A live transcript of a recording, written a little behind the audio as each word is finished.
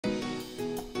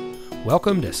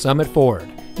Welcome to Summit Ford,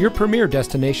 your premier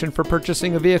destination for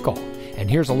purchasing a vehicle.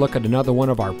 And here's a look at another one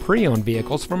of our pre-owned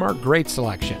vehicles from our great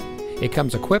selection. It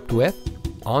comes equipped with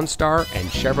OnStar and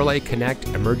Chevrolet Connect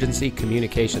emergency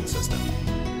communication system,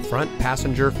 front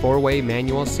passenger 4-way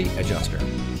manual seat adjuster,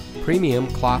 premium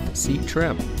cloth seat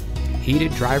trim,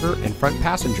 heated driver and front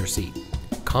passenger seat,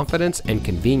 confidence and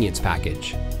convenience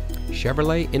package,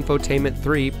 Chevrolet Infotainment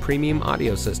 3 premium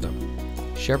audio system,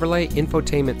 Chevrolet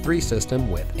Infotainment 3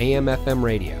 system with AM/FM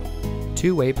radio,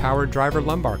 2-way power driver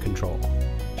lumbar control,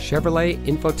 Chevrolet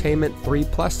Infotainment 3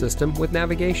 Plus system with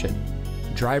navigation,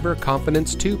 Driver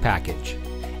Confidence 2 package,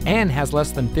 and has less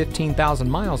than 15,000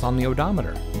 miles on the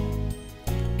odometer.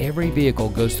 Every vehicle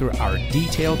goes through our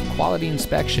detailed quality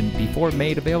inspection before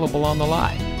made available on the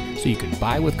lot, so you can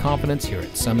buy with confidence here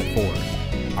at Summit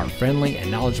Ford. Our friendly and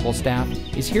knowledgeable staff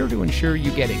is here to ensure you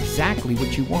get exactly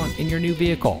what you want in your new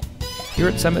vehicle. Here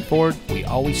at Summit Ford, we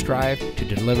always strive to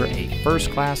deliver a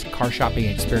first-class car shopping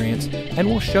experience, and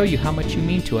we'll show you how much you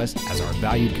mean to us as our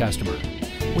valued customer.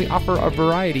 We offer a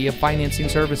variety of financing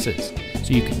services,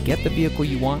 so you can get the vehicle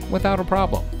you want without a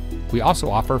problem. We also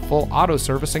offer full auto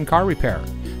service and car repair,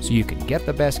 so you can get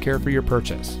the best care for your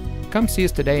purchase. Come see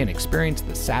us today and experience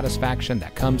the satisfaction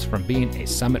that comes from being a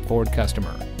Summit Ford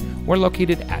customer. We're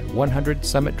located at 100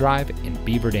 Summit Drive in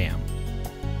Beaver Dam.